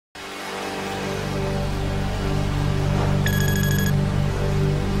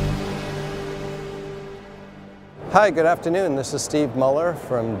Hi, good afternoon. This is Steve Muller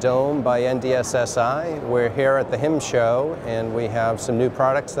from Dome by NDSSI. We're here at the HIMSS show and we have some new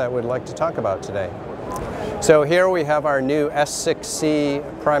products that we'd like to talk about today. So here we have our new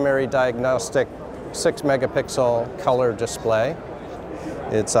S6C primary diagnostic 6 megapixel color display.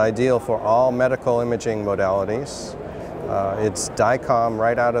 It's ideal for all medical imaging modalities. It's DICOM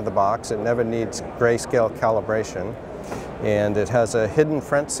right out of the box. It never needs grayscale calibration. And it has a hidden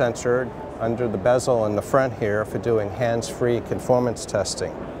front sensor under the bezel in the front here for doing hands-free conformance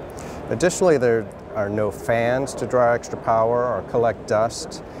testing. Additionally, there are no fans to draw extra power or collect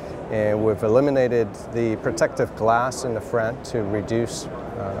dust, and we've eliminated the protective glass in the front to reduce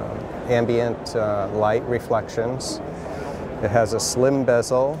ambient light reflections. It has a slim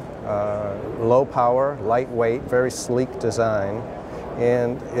bezel, low power, lightweight, very sleek design,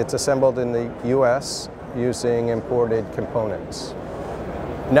 and it's assembled in the US using imported components.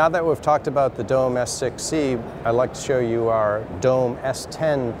 Now that we've talked about the Dome S6C, I'd like to show you our Dome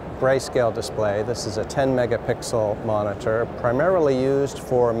S10 grayscale display. This is a 10 megapixel monitor, primarily used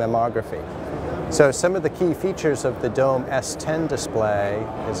for mammography. So some of the key features of the Dome S10 display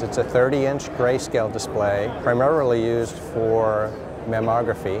is it's a 30-inch grayscale display, primarily used for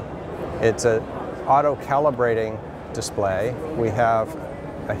mammography. It's an auto-calibrating display. We have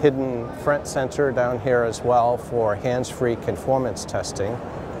a hidden front sensor down here as well for hands-free conformance testing.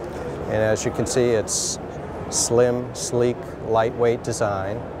 And as you can see, it's slim, sleek, lightweight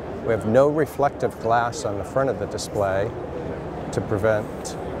design. We have no reflective glass on the front of the display to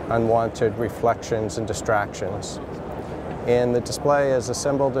prevent unwanted reflections and distractions. And the display is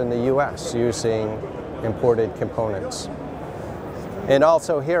assembled in the US using imported components. And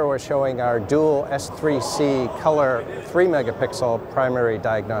also here we're showing our dual S3C color 3 megapixel primary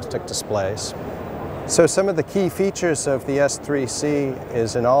diagnostic displays. So some of the key features of the S3C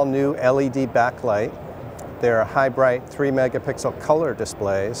is an all-new LED backlight. They're high bright 3 megapixel color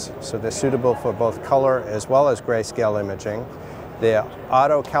displays, so they're suitable for both color as well as grayscale imaging. They're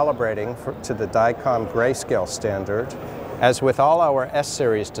auto-calibrating to the DICOM grayscale standard. As with all our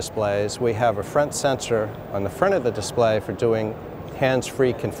S-series displays, we have a front sensor on the front of the display for doing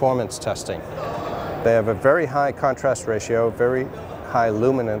hands-free conformance testing. They have a very high contrast ratio, very high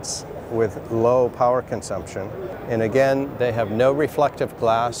luminance with low power consumption. And again, they have no reflective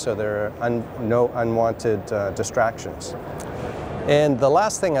glass, so there are no unwanted distractions. And the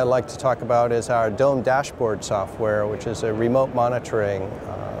last thing I'd like to talk about is our Dome dashboard software, which is a remote monitoring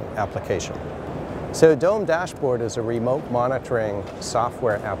application. So Dome Dashboard is a remote monitoring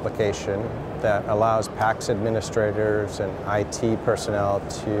software application that allows PACS administrators and IT personnel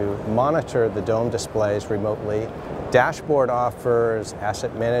to monitor the Dome displays remotely. Dashboard offers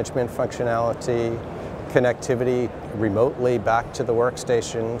asset management functionality, connectivity remotely back to the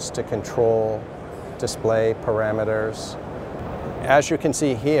workstations to control display parameters. As you can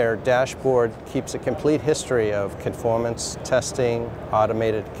see here, Dashboard keeps a complete history of conformance testing,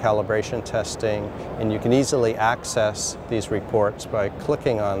 automated calibration testing, and you can easily access these reports by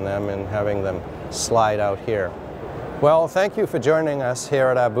clicking on them and having them slide out here. Well, thank you for joining us here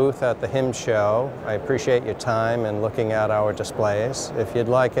at our booth at the HIMSS show. I appreciate your time and looking at our displays. If you'd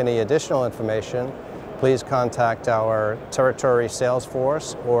like any additional information, please contact our territory sales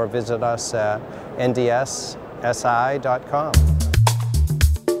force or visit us at ndssi.com.